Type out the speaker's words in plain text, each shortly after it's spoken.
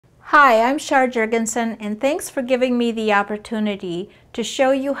Hi, I'm Shar and thanks for giving me the opportunity to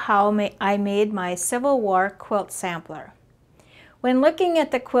show you how I made my Civil War quilt sampler. When looking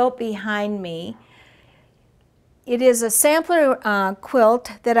at the quilt behind me, it is a sampler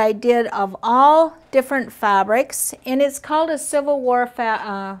quilt that I did of all different fabrics, and it's called a Civil War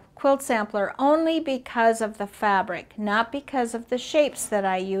quilt sampler only because of the fabric, not because of the shapes that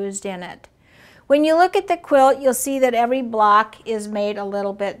I used in it. When you look at the quilt, you'll see that every block is made a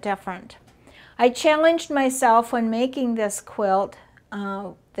little bit different. I challenged myself when making this quilt.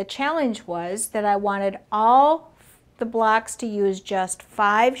 The challenge was that I wanted all the blocks to use just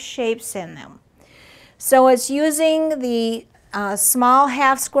 5 shapes in them. So it's using the small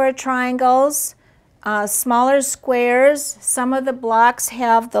half square triangles, smaller squares. Some of the blocks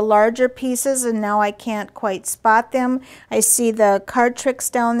have the larger pieces and now I can't quite spot them. I see the card tricks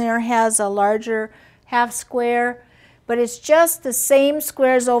down there has a larger half square, but it's just the same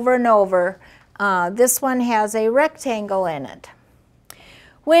squares over and over. This one has a rectangle in it.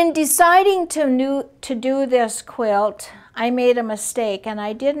 When deciding to do this quilt, I made a mistake and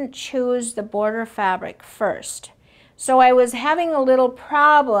I didn't choose the border fabric first. So I was having a little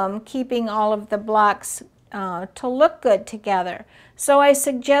problem keeping all of the blocks to look good together. So I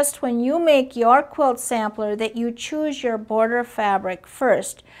suggest when you make your quilt sampler that you choose your border fabric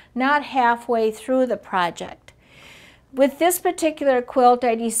first, not halfway through the project. With this particular quilt,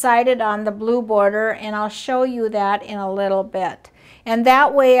 I decided on the blue border, and I'll show you that in a little bit. And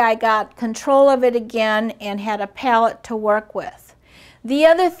that way I got control of it again and had a palette to work with. The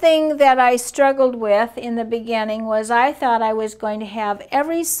other thing that I struggled with in the beginning was I thought I was going to have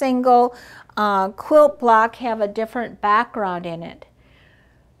every single quilt block have a different background in it.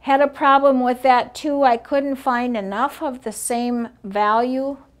 Had a problem with that too. I couldn't find enough of the same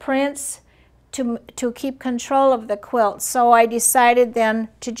value prints to keep control of the quilt. So I decided then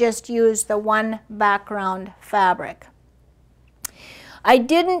to just use the one background fabric. I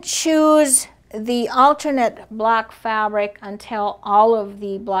didn't choose the alternate block fabric until all of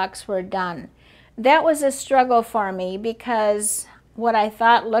the blocks were done. That was a struggle for me because what I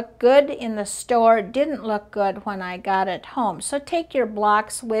thought looked good in the store didn't look good when I got it home. So take your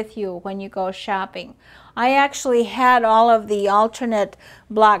blocks with you when you go shopping. I actually had all of the alternate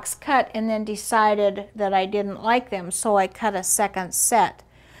blocks cut and then decided that I didn't like them, so I cut a second set.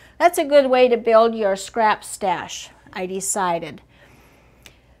 That's a good way to build your scrap stash, I decided.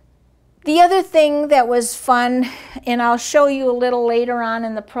 The other thing that was fun, and I'll show you a little later on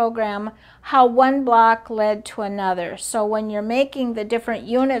in the program, how one block led to another. So when you're making the different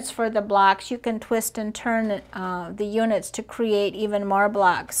units for the blocks, you can twist and turn the units to create even more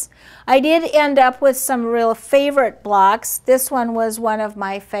blocks. I did end up with some real favorite blocks. This one was one of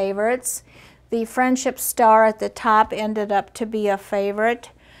my favorites. The Friendship Star at the top ended up to be a favorite,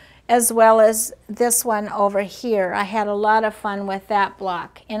 as well as this one over here. I had a lot of fun with that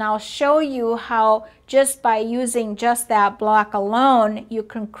block. And I'll show you how just by using just that block alone, you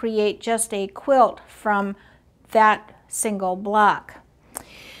can create just a quilt from that single block.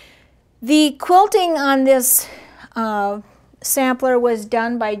 The quilting on this sampler was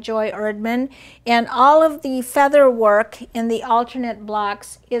done by Joy Erdman, and all of the feather work in the alternate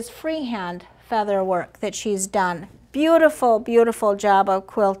blocks is freehand feather work that she's done. Beautiful, beautiful job of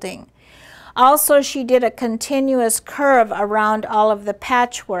quilting. Also, she did a continuous curve around all of the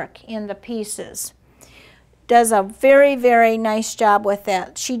patchwork in the pieces. Does a very, very nice job with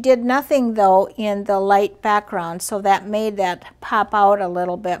that. She did nothing, though, in the light background, so that made that pop out a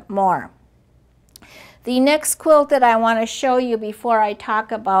little bit more. The next quilt that I want to show you before I talk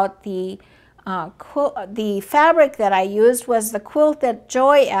about the fabric that I used was the quilt that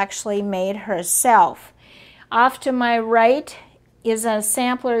Joy actually made herself. Off to my right is a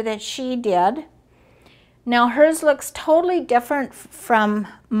sampler that she did. Now hers looks totally different from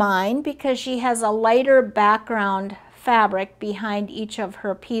mine because she has a lighter background fabric behind each of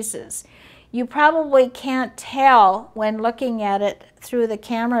her pieces. You probably can't tell when looking at it through the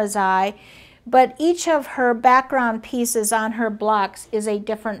camera's eye, but each of her background pieces on her blocks is a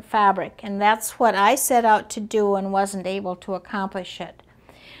different fabric, and that's what I set out to do and wasn't able to accomplish it.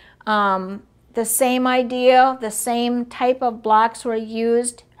 The same idea, the same type of blocks were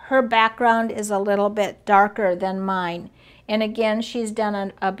used. Her background is a little bit darker than mine. And again, she's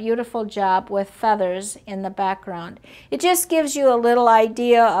done a beautiful job with feathers in the background. It just gives you a little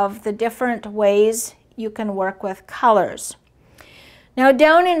idea of the different ways you can work with colors. Now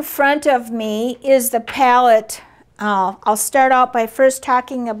down in front of me is the palette. I'll start out by first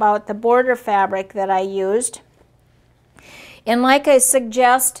talking about the border fabric that I used. And like I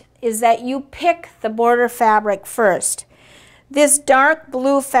suggest, is that you pick the border fabric first. This dark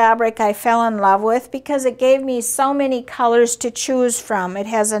blue fabric I fell in love with because it gave me so many colors to choose from. It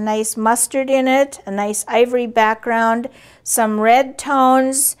has a nice mustard in it, a nice ivory background, some red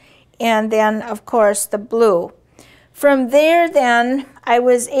tones, and then of course the blue. From there then I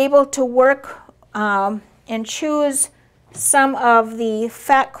was able to work and choose some of the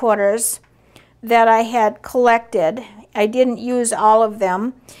fat quarters that I had collected. I didn't use all of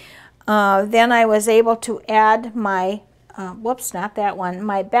them. Then I was able to add my whoops, not that one,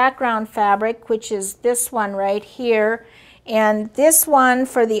 my background fabric, which is this one right here. And this one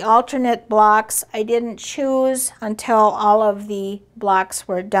for the alternate blocks I didn't choose until all of the blocks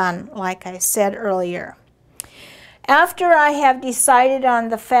were done, like I said earlier. After I have decided on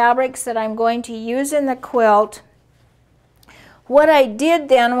the fabrics that I'm going to use in the quilt, what I did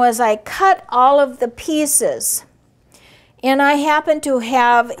then was I cut all of the pieces. And I happen to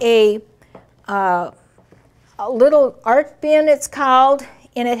have a little art bin, it's called,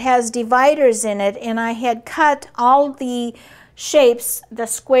 and it has dividers in it, and I had cut all the shapes, the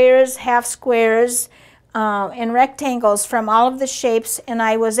squares, half squares, and rectangles from all of the shapes, and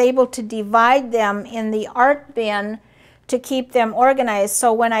I was able to divide them in the art bin to keep them organized.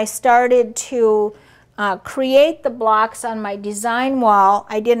 So when I started to create the blocks on my design wall,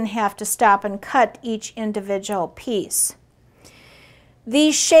 I didn't have to stop and cut each individual piece.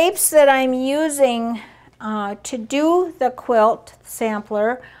 These shapes that I'm using to do the quilt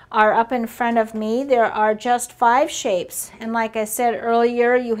sampler are up in front of me. There are just 5 shapes, and like I said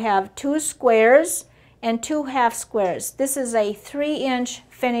earlier, you have 2 squares and 2 half squares. This is a 3-inch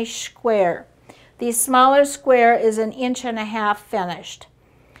finished square. The smaller square is 1.5 inches finished.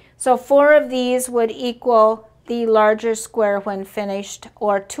 So 4 of these would equal the larger square when finished,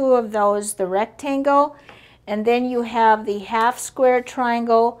 or 2 of those the rectangle, and then you have the half square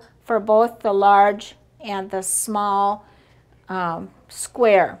triangle for both the large and the small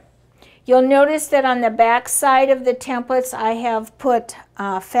square. You'll notice that on the back side of the templates I have put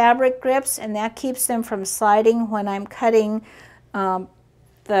fabric grips, and that keeps them from sliding when I'm cutting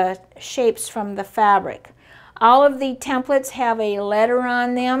the shapes from the fabric. All of the templates have a letter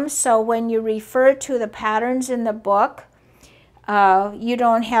on them, so when you refer to the patterns in the book, you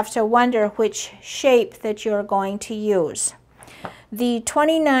don't have to wonder which shape that you're going to use. The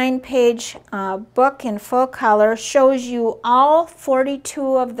 29-page book in full color shows you all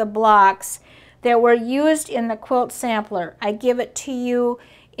 42 of the blocks that were used in the quilt sampler. I give it to you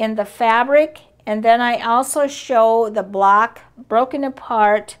in the fabric, and then I also show the block broken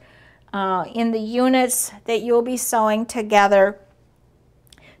apart in the units that you'll be sewing together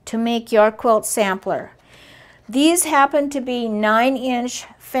to make your quilt sampler. These happen to be 9-inch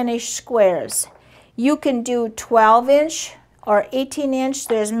finished squares. You can do 12-inch or 18-inch.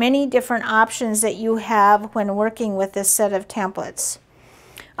 There's many different options that you have when working with this set of templates.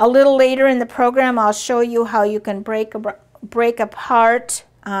 A little later in the program I'll show you how you can break apart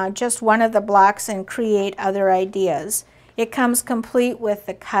just one of the blocks and create other ideas. It comes complete with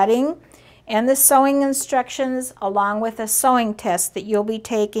the cutting and the sewing instructions, along with a sewing test that you'll be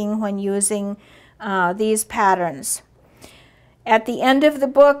taking when using these patterns. At the end of the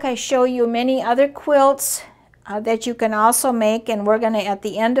book I show you many other quilts that you can also make, and we're going to at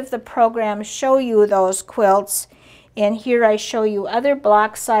the end of the program show you those quilts. And here I show you other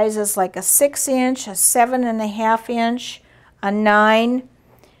block sizes like a 6-inch, a 7.5-inch, a 9,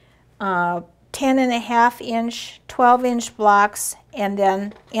 10.5-inch, 12-inch blocks, and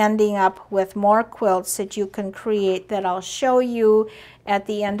then ending up with more quilts that you can create that I'll show you at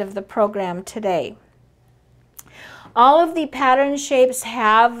the end of the program today. All of the pattern shapes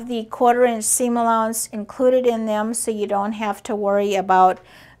have the 1/4-inch seam allowance included in them, so you don't have to worry about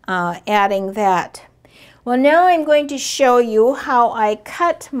adding that. Well, now I'm going to show you how I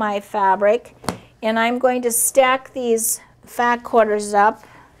cut my fabric, and I'm going to stack these fat quarters up,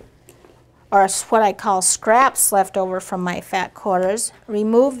 or what I call scraps left over from my fat quarters,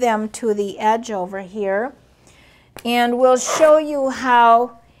 remove them to the edge over here, and we'll show you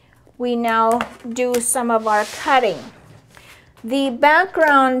how we now do some of our cutting. The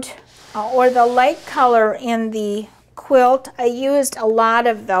background or the light color in the quilt, I used a lot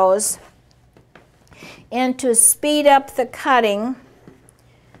of those, and to speed up the cutting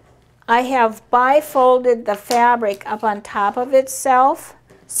I have bifolded the fabric up on top of itself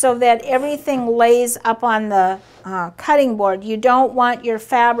so that everything lays up on the cutting board. You don't want your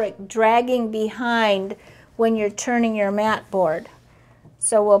fabric dragging behind when you're turning your mat board.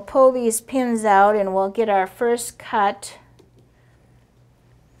 So we'll pull these pins out and we'll get our first cut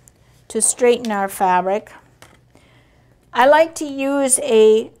to straighten our fabric. I like to use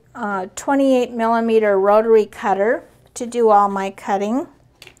a 28mm rotary cutter. to do all my cutting.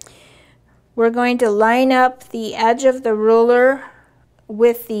 We're going to line up the edge of the ruler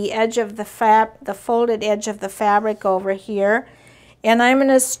with the edge of the folded edge of the fabric over here. And I'm going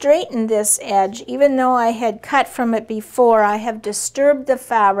to straighten this edge. Even though I had cut from it before, I have disturbed the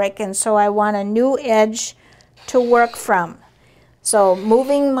fabric, and so I want a new edge to work from. So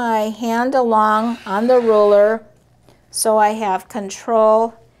moving my hand along on the ruler so I have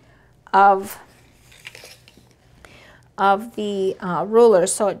control of the ruler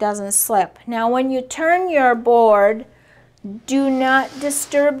so it doesn't slip. Now when you turn your board, do not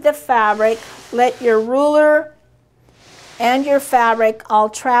disturb the fabric. Let your ruler and your fabric all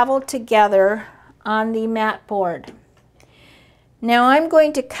travel together on the mat board. Now I'm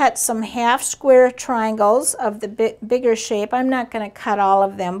going to cut some half square triangles of the bigger shape. I'm not going to cut all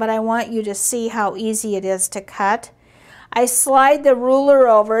of them, but I want you to see how easy it is to cut. I slide the ruler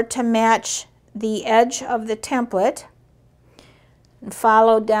over to match the edge of the template and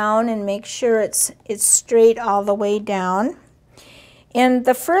follow down and make sure it's straight all the way down. And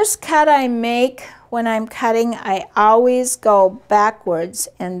the first cut I make when I'm cutting, I always go backwards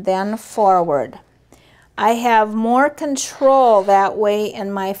and then forward. I have more control that way,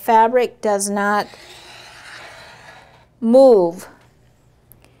 and my fabric does not move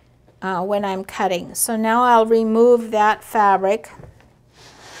when I'm cutting. So now I'll remove that fabric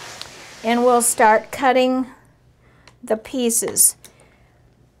and we'll start cutting the pieces.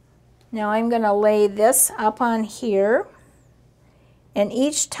 Now I'm going to lay this up on here, and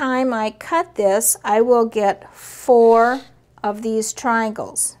each time I cut this I will get 4 of these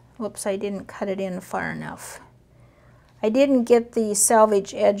triangles. Whoops, I didn't cut it in far enough. I didn't get the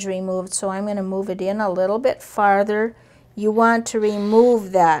selvage edge removed, so I'm going to move it in a little bit farther. You want to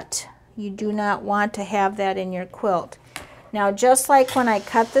remove that. You do not want to have that in your quilt. Now just like when I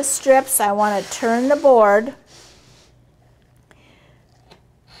cut the strips, I want to turn the board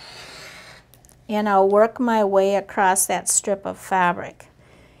and I'll work my way across that strip of fabric.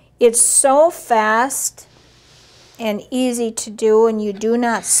 It's so fast and easy to do, and you do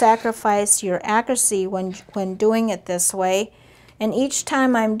not sacrifice your accuracy when doing it this way. And each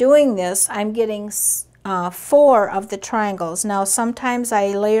time I'm doing this, I'm getting 4 of the triangles. Now sometimes I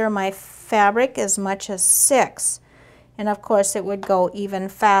layer my fabric as much as 6, and of course it would go even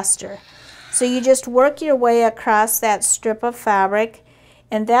faster. So you just work your way across that strip of fabric,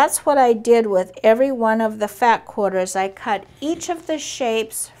 and that's what I did with every one of the fat quarters. I cut each of the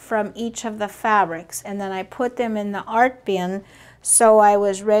shapes from each of the fabrics, and then I put them in the art bin so I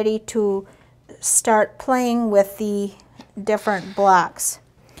was ready to start playing with the different blocks.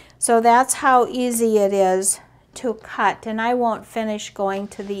 So that's how easy it is to cut, and I won't finish going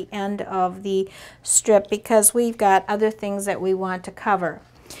to the end of the strip because we've got other things that we want to cover.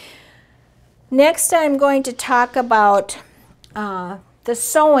 Next I'm going to talk about the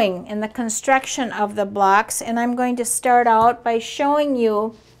sewing and the construction of the blocks, and I'm going to start out by showing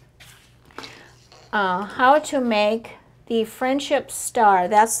you how to make the friendship star.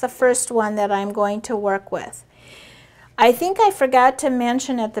 That's the first one that I'm going to work with. I think I forgot to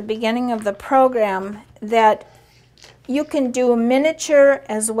mention at the beginning of the program that you can do miniature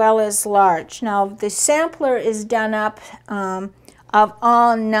as well as large. Now the sampler is done up of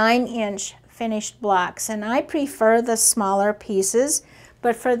all 9-inch finished blocks, and I prefer the smaller pieces,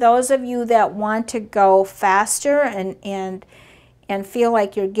 but for those of you that want to go faster and feel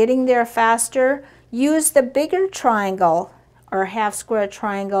like you're getting there faster, use the bigger triangle or half square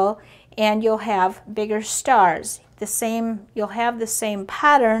triangle, and you'll have bigger stars. You'll have the same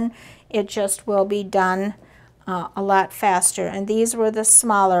pattern, it just will be done a lot faster, and these were the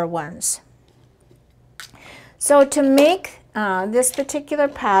smaller ones. So to make this particular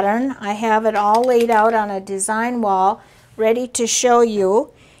pattern, I have it all laid out on a design wall ready to show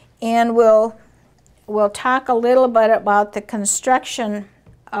you, and we'll talk a little bit about the construction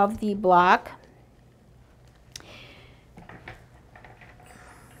of the block.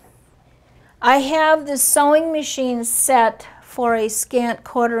 I have the sewing machine set for a scant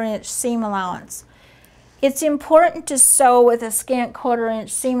 1/4 inch seam allowance. It's important to sew with a scant 1/4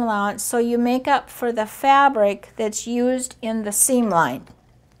 inch seam allowance so you make up for the fabric that's used in the seam line.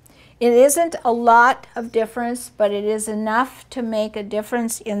 It isn't a lot of difference, but it is enough to make a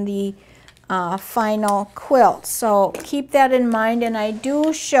difference in the final quilt. So keep that in mind, and I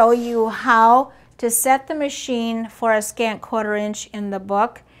do show you how to set the machine for a scant 1/4 inch in the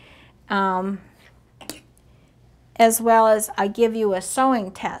book, as well as I give you a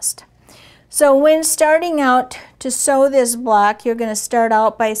sewing test. So when starting out to sew this block, you're going to start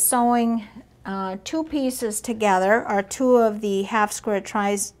out by sewing 2 pieces together, or 2 of the half square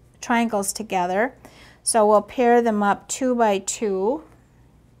triangles together. So we'll pair them up 2 by 2.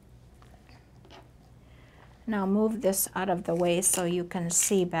 Now move this out of the way so you can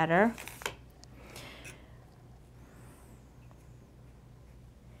see better.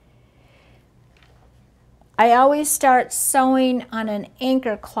 I always start sewing on an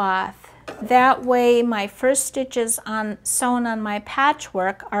anchor cloth. That way my first stitches sewn on my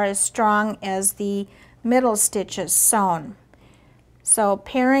patchwork are as strong as the middle stitches sewn. So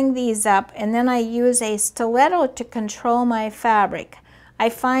pairing these up, and then I use a stiletto to control my fabric. I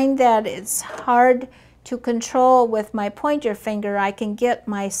find that it's hard to control with my pointer finger. I can get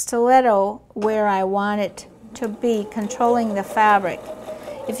my stiletto where I want it to be, controlling the fabric.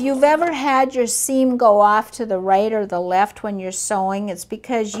 If you've ever had your seam go off to the right or the left when you're sewing, it's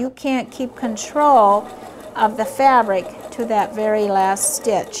because you can't keep control of the fabric to that very last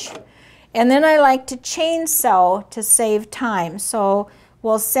stitch. And then I like to chain sew to save time. So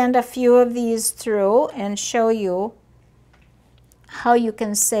we'll send a few of these through and show you how you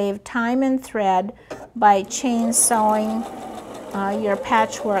can save time and thread by chain sewing your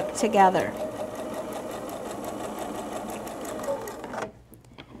patchwork together.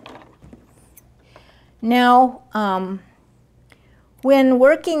 Now, when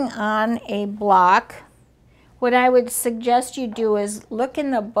working on a block, what I would suggest you do is look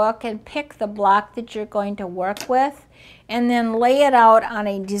in the book and pick the block that you're going to work with, and then lay it out on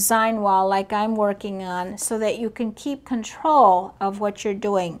a design wall like I'm working on, so that you can keep control of what you're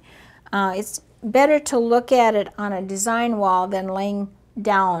doing. It's better to look at it on a design wall than laying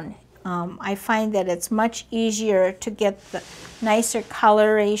down. I find that it's much easier to get the nicer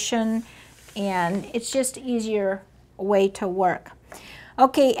coloration, and it's just easier way to work.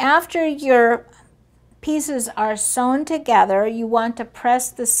 Okay, after your pieces are sewn together, you want to press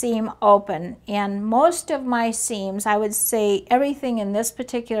the seam open. And most of my seams, I would say everything in this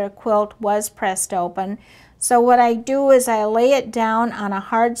particular quilt was pressed open. So what I do is I lay it down on a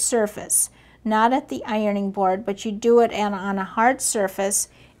hard surface, not at the ironing board, but you do it on a hard surface,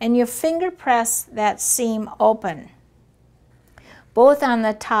 and you finger press that seam open, both on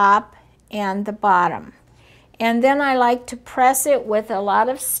the top and the bottom. And then I like to press it with a lot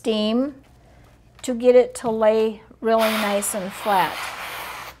of steam to get it to lay really nice and flat.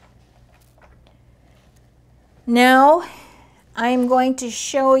 Now I'm going to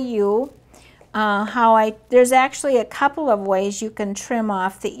show you there's actually a couple of ways you can trim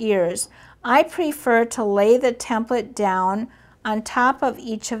off the ears. I prefer to lay the template down on top of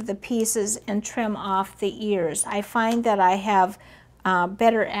each of the pieces and trim off the ears. I find that I have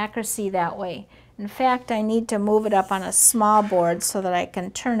better accuracy that way. In fact, I need to move it up on a small board so that I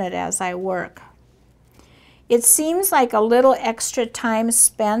can turn it as I work. It seems like a little extra time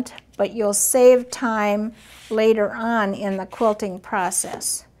spent, but you'll save time later on in the quilting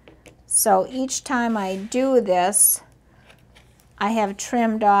process. So each time I do this, I have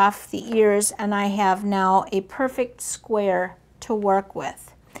trimmed off the ears, and I have now a perfect square to work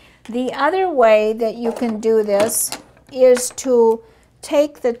with. The other way that you can do this is to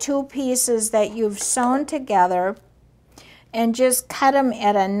take the two pieces that you've sewn together and just cut them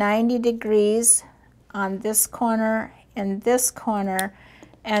at a 90 degrees on this corner and this corner,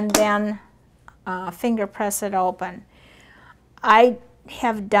 and then finger press it open. I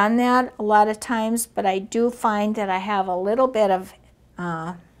have done that a lot of times, but I do find that I have a little bit of,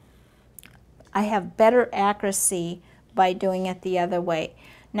 I have better accuracy by doing it the other way.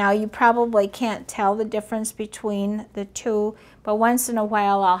 Now you probably can't tell the difference between the two, but once in a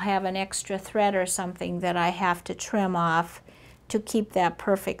while I'll have an extra thread or something that I have to trim off to keep that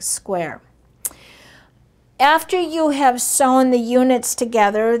perfect square. After you have sewn the units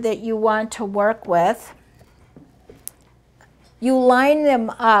together that you want to work with, you line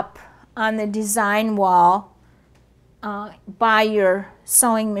them up on the design wall by your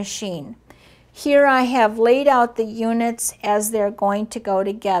sewing machine. Here I have laid out the units as they're going to go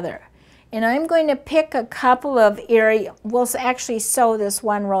together. And I'm going to pick a couple of areas. We'll actually sew this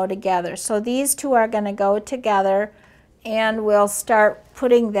one row together. So these two are going to go together, and we'll start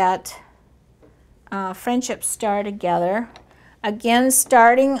putting that friendship star together. Again,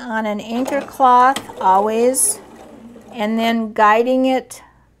 starting on an anchor cloth always, and then guiding it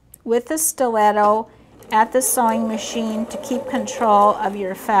with the stiletto at the sewing machine to keep control of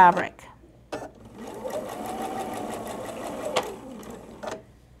your fabric.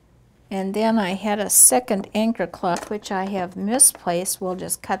 And then I had a second anchor cloth which I have misplaced. We'll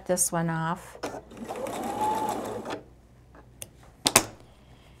just cut this one off.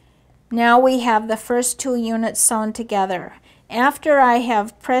 Now we have the first two units sewn together. After I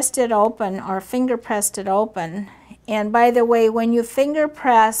have pressed it open or finger pressed it open, and by the way, when you finger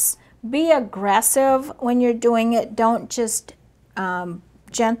press Be aggressive when you're doing it. Don't just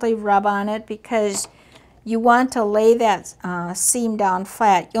gently rub on it, because you want to lay that seam down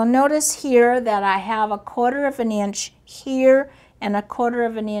flat. You'll notice here that I have 1/4 of an inch here and 1/4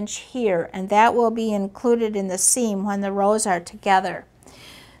 of an inch here, and that will be included in the seam when the rows are together.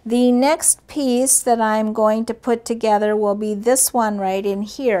 The next piece that I'm going to put together will be this one right in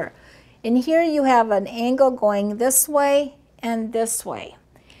here. In here you have an angle going this way and this way.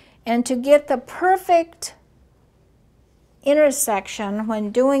 And to get the perfect intersection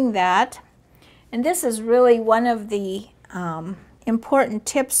when doing that, and this is really one of the important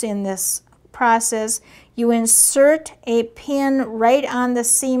tips in this process, you insert a pin right on the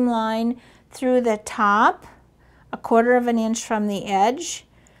seam line through the top, 1/4 of an inch from the edge,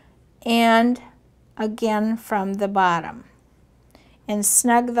 and again from the bottom, and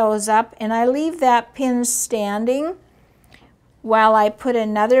snug those up. And I leave that pin standing while I put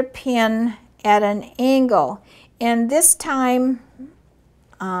another pin at an angle. And this time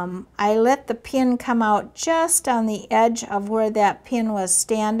I let the pin come out just on the edge of where that pin was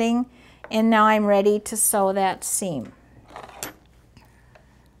standing, and now I'm ready to sew that seam.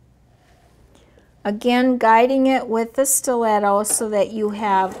 Again, guiding it with the stiletto so that you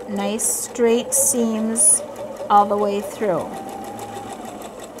have nice straight seams all the way through.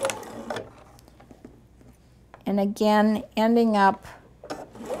 And again, ending up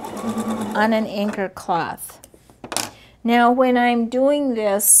on an anchor cloth. Now when I'm doing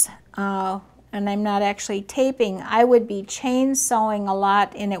this, and I'm not actually taping, I would be chain sewing a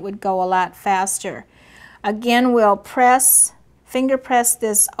lot and it would go a lot faster. Again, we'll finger press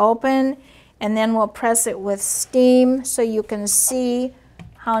this open, and then we'll press it with steam so you can see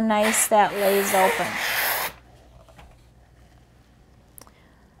how nice that lays open.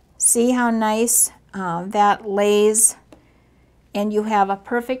 See how nice that lays, and you have a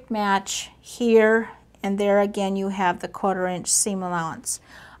perfect match here, and there again you have the 1/4 inch seam allowance.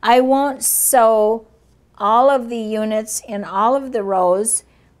 I won't sew all of the units in all of the rows,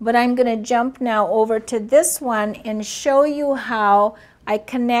 but I'm going to jump now over to this one and show you how I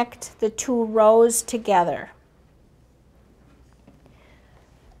connect the 2 rows together.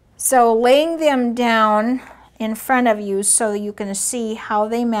 So laying them down in front of you so you can see how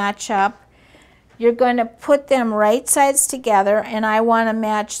they match up, you're going to put them right sides together, and I want to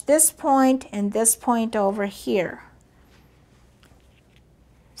match this point and this point over here.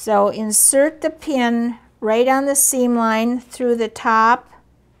 So insert the pin right on the seam line through the top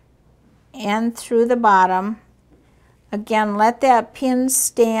and through the bottom. Again, let that pin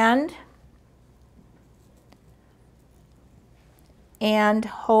stand and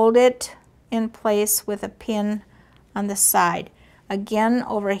hold it in place with a pin on the side. Again,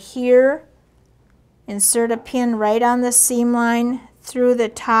 over here, insert a pin right on the seam line through the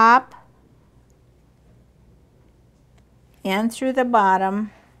top and through the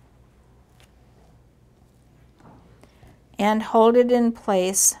bottom, and hold it in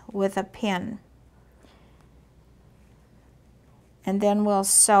place with a pin. And then we'll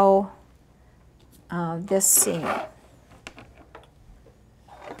sew this seam.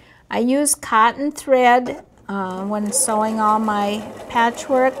 I use cotton thread when sewing all my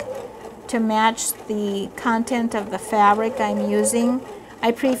patchwork to match the content of the fabric I'm using.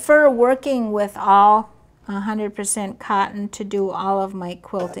 I prefer working with all 100% cotton to do all of my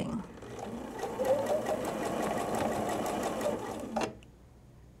quilting.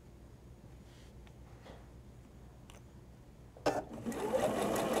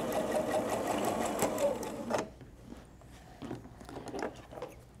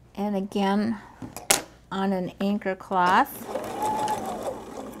 And again, on an anchor cloth,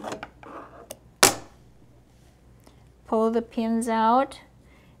 pull the pins out,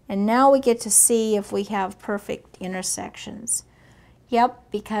 and now we get to see if we have perfect intersections. Yep,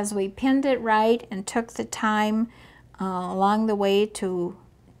 because we pinned it right and took the time along the way to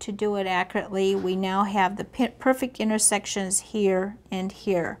do it accurately, we now have the perfect intersections here and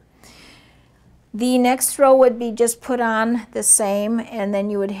here. The next row would be just put on the same, and then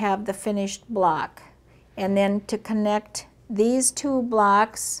you would have the finished block. And then to connect these 2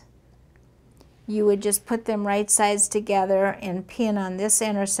 blocks, you would just put them right sides together and pin on this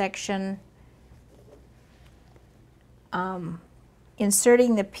intersection,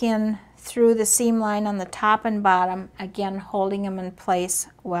 inserting the pin through the seam line on the top and bottom, again holding them in place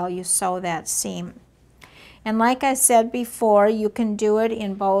while you sew that seam. And like I said before, you can do it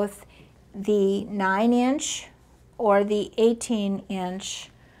in both the 9-inch or the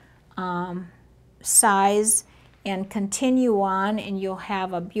 18-inch size, and continue on, and you'll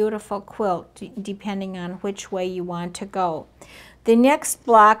have a beautiful quilt depending on which way you want to go. The next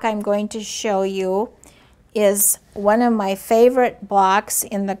block I'm going to show you is one of my favorite blocks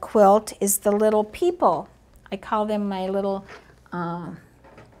in the quilt is the little people. I call them my little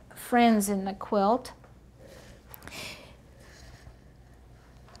friends in the quilt.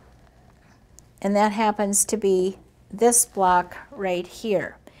 And that happens to be this block right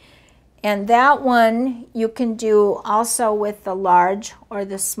here. And that one you can do also with the large or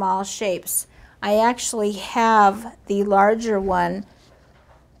the small shapes. I actually have the larger one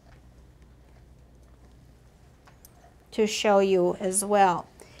to show you as well.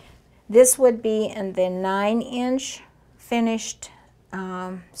 This would be in the 9-inch finished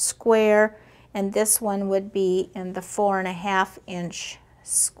square, and this one would be in the 4.5-inch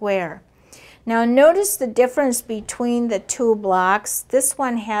square. Now notice the difference between the two blocks. This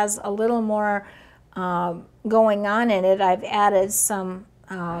one has a little more going on in it. I've added some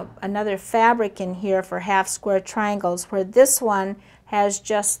another fabric in here for half square triangles, where this one has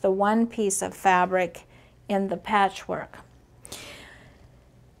just the one piece of fabric in the patchwork.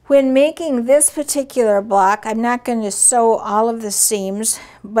 When making this particular block, I'm not going to sew all of the seams,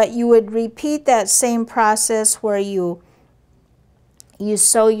 but you would repeat that same process where you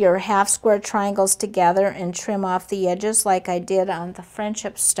sew your half square triangles together and trim off the edges like I did on the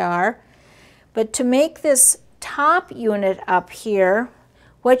friendship star. But to make this top unit up here,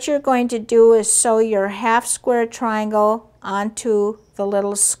 what you're going to do is sew your half square triangle onto the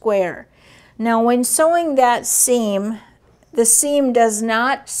little square. Now when sewing that seam, the seam does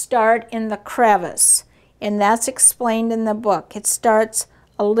not start in the crevice, and that's explained in the book. It starts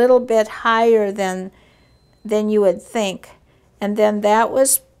a little bit higher than you would think. And then that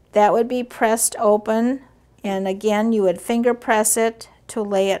would be pressed open, and again you would finger press it to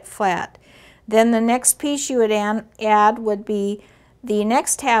lay it flat. Then the next piece you would add would be the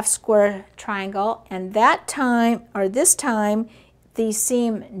next half square triangle, and this time the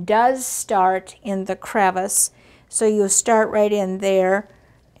seam does start in the crevice. So you start right in there,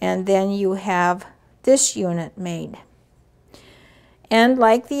 and then you have this unit made. And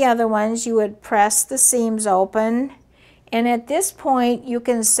like the other ones, you would press the seams open. And at this point, you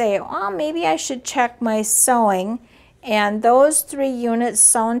can say, oh, maybe I should check my sewing. And those 3 units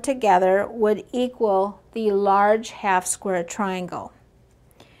sewn together would equal the large half square triangle.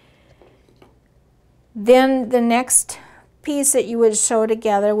 Then the next piece that you would sew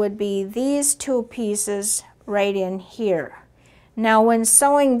together would be these 2 pieces right in here. Now when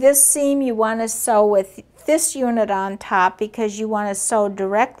sewing this seam, you want to sew with this unit on top because you want to sew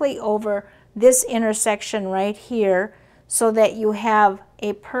directly over this intersection right here, so that you have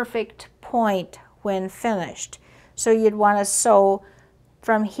a perfect point when finished. So you'd want to sew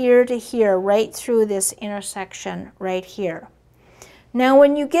from here to here, right through this intersection right here. Now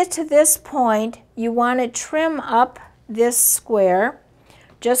when you get to this point, you want to trim up this square,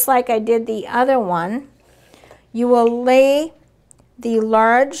 just like I did the other one. You will lay the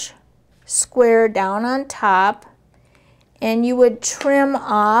large square down on top, and you would trim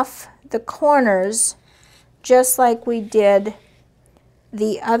off the corners just like we did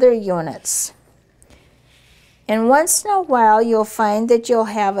the other units. And once in a while you'll find that you'll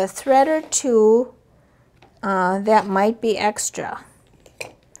have a thread or two that might be extra,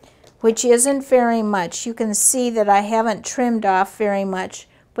 which isn't very much. You can see that I haven't trimmed off very much,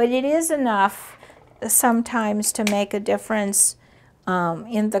 but it is enough sometimes to make a difference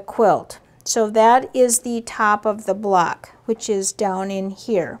in the quilt. So that is the top of the block, which is down in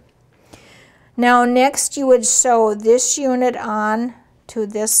here. Now next you would sew this unit on to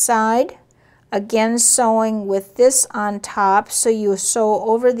this side, again sewing with this on top, so you sew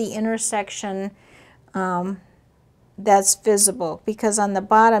over the intersection that's visible, because on the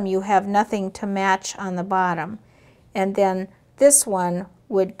bottom you have nothing to match on the bottom. And then this one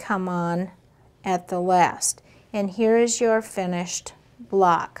would come on at the last. And here is your finished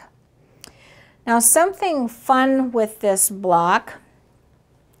block. Now something fun with this block,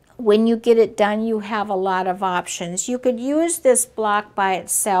 when you get it done, you have a lot of options. You could use this block by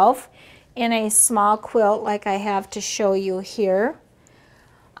itself in a small quilt like I have to show you here.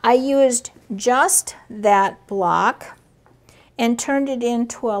 I used just that block and turned it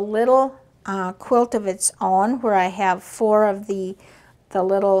into a little quilt of its own, where I have 4 of the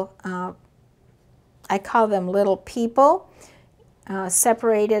little, I call them little people,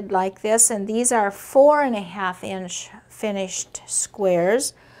 separated like this, and these are 4.5-inch finished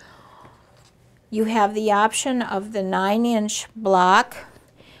squares. You have the option of the 9-inch block.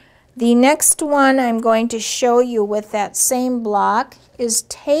 The next one I'm going to show you with that same block is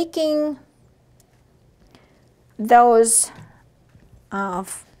taking those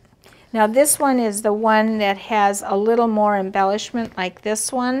Now this one is the one that has a little more embellishment like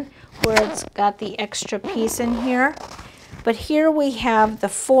this one, where it's got the extra piece in here. But here we have the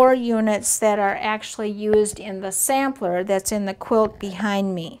 4 units that are actually used in the sampler that's in the quilt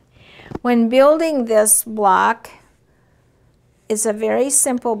behind me. When building this block, it's a very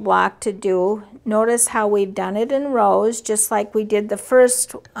simple block to do. Notice how we've done it in rows, just like we did the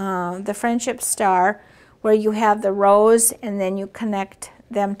first, the Friendship Star, where you have the rows and then you connect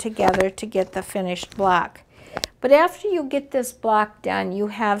them together to get the finished block. But after you get this block done, you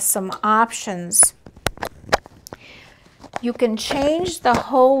have some options. You can change the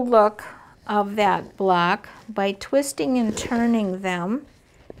whole look of that block by twisting and turning them,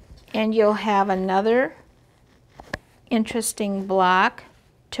 and you'll have another interesting block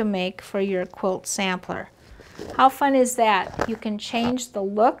to make for your quilt sampler. How fun is that? You can change the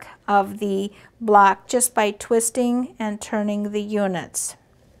look of the block just by twisting and turning the units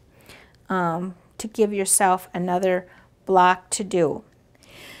to give yourself another block to do.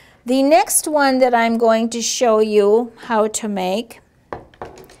 The next one that I'm going to show you how to make,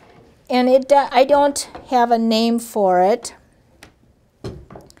 and I don't have a name for it,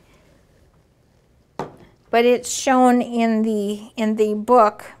 but it's shown in the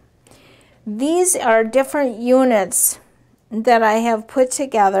book. These are different units that I have put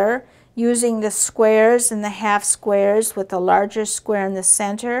together using the squares and the half squares with the larger square in the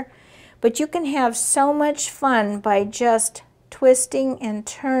center. But you can have so much fun by just twisting and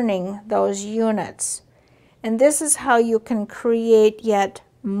turning those units. And this is how you can create yet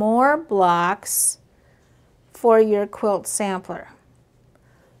more blocks for your quilt sampler.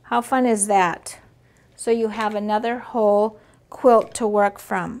 How fun is that? So you have another whole quilt to work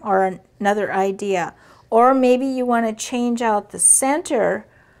from, or another idea. Or maybe you want to change out the center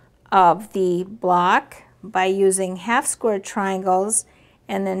of the block by using half square triangles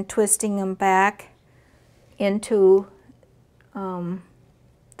and then twisting them back into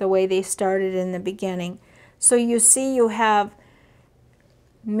the way they started in the beginning. So you see you have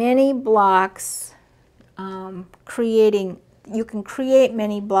many blocks you can create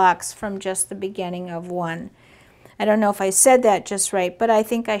many blocks from just the beginning of one. I don't know if I said that just right, but I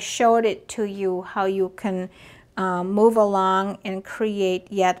think I showed it to you how you can move along and create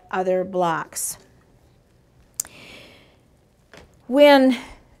yet other blocks. When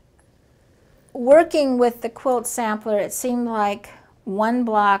working with the quilt sampler, it seemed like one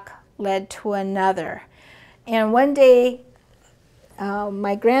block led to another. And one day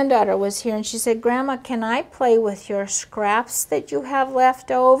my granddaughter was here and she said, "Grandma, can I play with your scraps that you have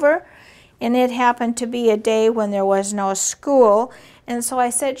left over?" And it happened to be a day when there was no school, and so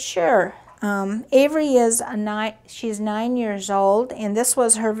I said, "Sure." Avery is she's 9 years old, and this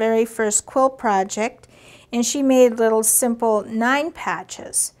was her very first quilt project, and she made little simple 9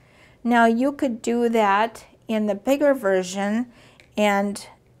 patches. Now you could do that in the bigger version and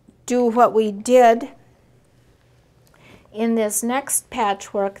do what we did in this next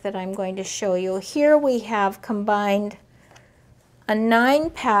patchwork that I'm going to show you. Here we have combined a 9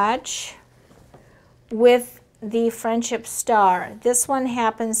 patch with the Friendship Star. This one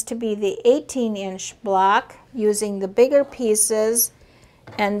happens to be the 18-inch block using the bigger pieces,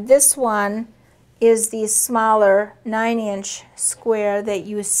 and this one is the smaller 9-inch square that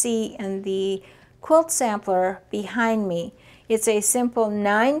you see in the quilt sampler behind me. It's a simple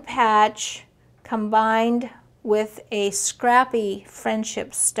 9 patch combined with a scrappy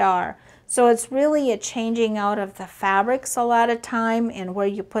Friendship Star. So it's really a changing out of the fabrics a lot of time, and where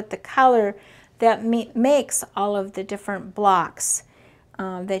you put the color that makes all of the different blocks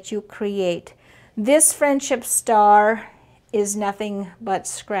that you create. This Friendship Star is nothing but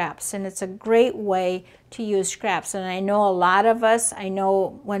scraps, and it's a great way to use scraps. And I know a lot of us, I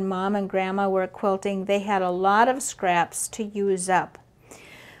know when Mom and Grandma were quilting, they had a lot of scraps to use up.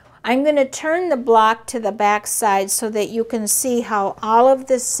 I'm going to turn the block to the back side so that you can see how all of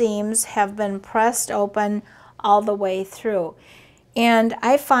the seams have been pressed open all the way through. And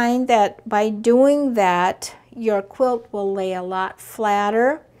I find that by doing that, your quilt will lay a lot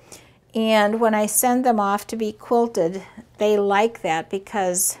flatter. And when I send them off to be quilted, they like that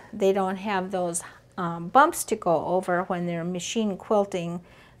because they don't have those bumps to go over when they're machine quilting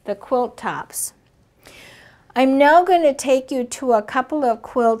the quilt tops. I'm now going to take you to a couple of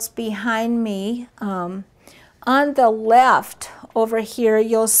quilts behind me. On the left over here,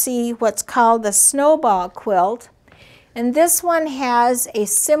 you'll see what's called the snowball quilt. And this one has a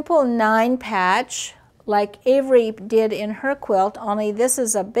simple 9 patch like Avery did in her quilt, only this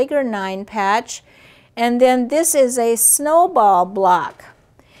is a bigger 9 patch. And then this is a snowball block.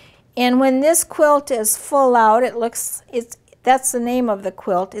 And when this quilt is full out, That's the name of the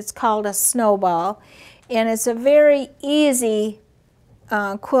quilt. It's called a snowball, and it's a very easy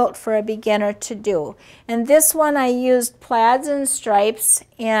quilt for a beginner to do. And this one I used plaids and stripes,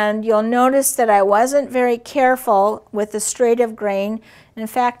 and you'll notice that I wasn't very careful with the straight of grain. In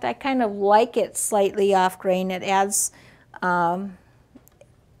fact, I kind of like it slightly off grain. It adds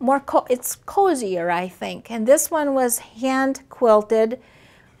it's cozier, I think. And this one was hand quilted.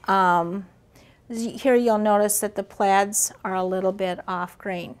 Here you'll notice that the plaids are a little bit off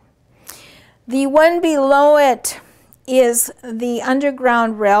grain. The one below it is the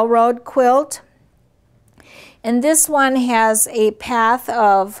Underground Railroad quilt, and this one has a path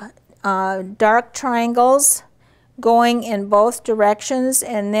of dark triangles going in both directions,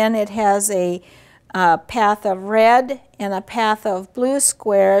 and then it has a path of red and a path of blue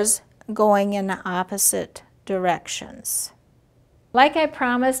squares going in the opposite directions. Like I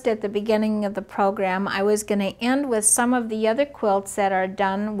promised at the beginning of the program, I was going to end with some of the other quilts that are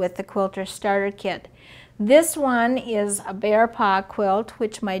done with the Quilter Starter Kit. This one is a bear paw quilt,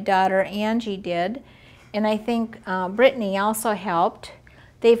 which my daughter Angie did, and I think Brittany also helped.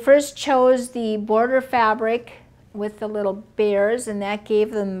 They first chose the border fabric with the little bears, and that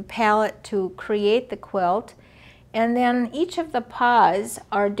gave them the palette to create the quilt. And then each of the paws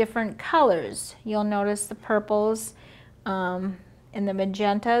are different colors. You'll notice the purples and the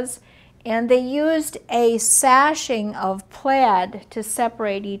magentas, and they used a sashing of plaid to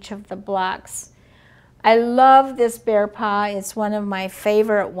separate each of the blocks. I love this bear paw. It's one of my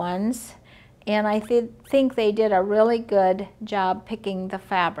favorite ones, and I think they did a really good job picking the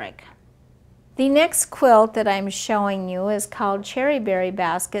fabric. The next quilt that I'm showing you is called Cherry Berry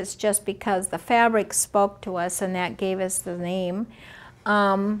Baskets, just because the fabric spoke to us and that gave us the name.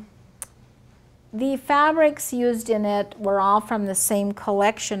 The fabrics used in it were all from the same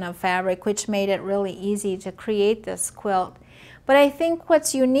collection of fabric, which made it really easy to create this quilt. But I think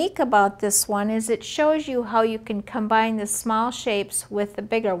what's unique about this one is it shows you how you can combine the small shapes with the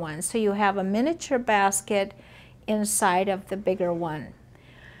bigger ones. So you have a miniature basket inside of the bigger one.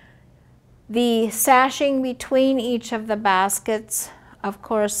 The sashing between each of the baskets, of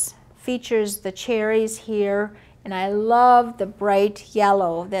course, features the cherries here, and I love the bright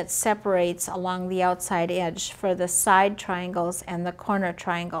yellow that separates along the outside edge for the side triangles and the corner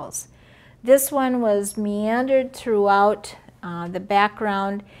triangles. This one was meandered throughout the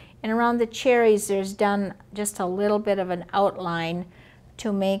background, and around the cherries there's done just a little bit of an outline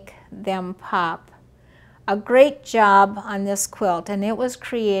to make them pop. A great job on this quilt, and it was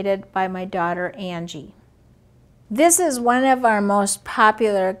created by my daughter Angie. This is one of our most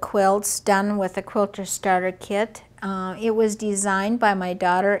popular quilts done with the Quilter Starter Kit. It was designed by my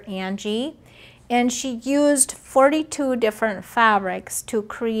daughter Angie, and she used 42 different fabrics to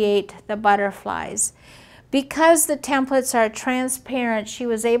create the butterflies. Because the templates are transparent, she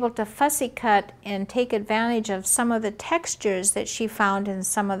was able to fussy cut and take advantage of some of the textures that she found in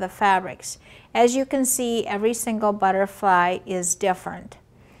some of the fabrics. As you can see, every single butterfly is different.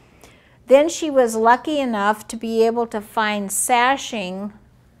 Then she was lucky enough to be able to find sashing.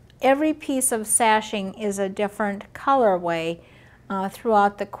 Every piece of sashing is a different colorway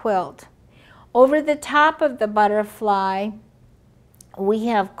throughout the quilt. Over the top of the butterfly, we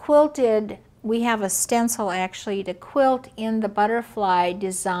have a stencil actually to quilt in the butterfly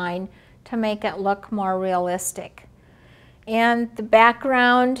design to make it look more realistic. And the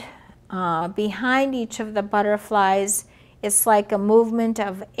background behind each of the butterflies, it's like a movement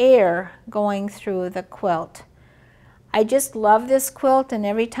of air going through the quilt. I just love this quilt, and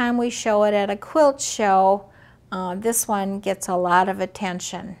every time we show it at a quilt show, this one gets a lot of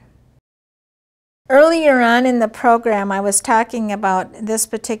attention. Earlier on in the program, I was talking about this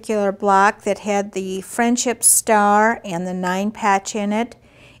particular block that had the friendship star and the 9 patch in it,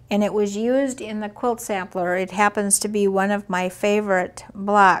 and it was used in the quilt sampler. It happens to be one of my favorite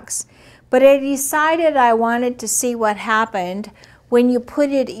blocks. But I decided I wanted to see what happened when you put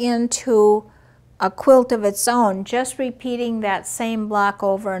it into a quilt of its own, just repeating that same block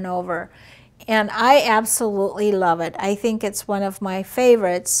over and over. And I absolutely love it. I think it's one of my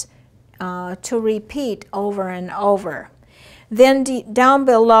favorites to repeat over and over. Then down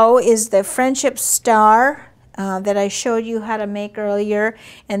below is the friendship star that I showed you how to make earlier,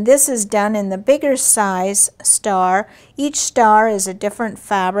 and this is done in the bigger size star. Each star is a different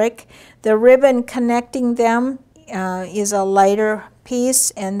fabric. The ribbon connecting them is a lighter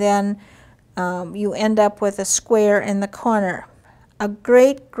piece, and then you end up with a square in the corner. A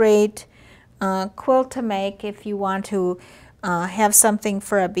great quilt to make if you want to have something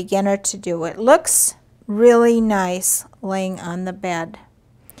for a beginner to do. It looks really nice laying on the bed.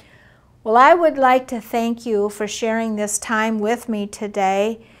 Well, I would like to thank you for sharing this time with me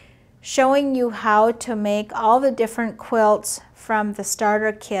today, showing you how to make all the different quilts from the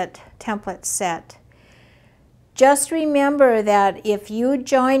starter kit template set. Just remember that if you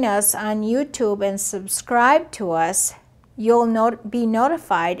join us on YouTube and subscribe to us, you'll be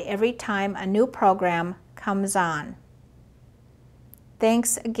notified every time a new program comes on.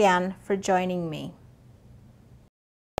 Thanks again for joining me.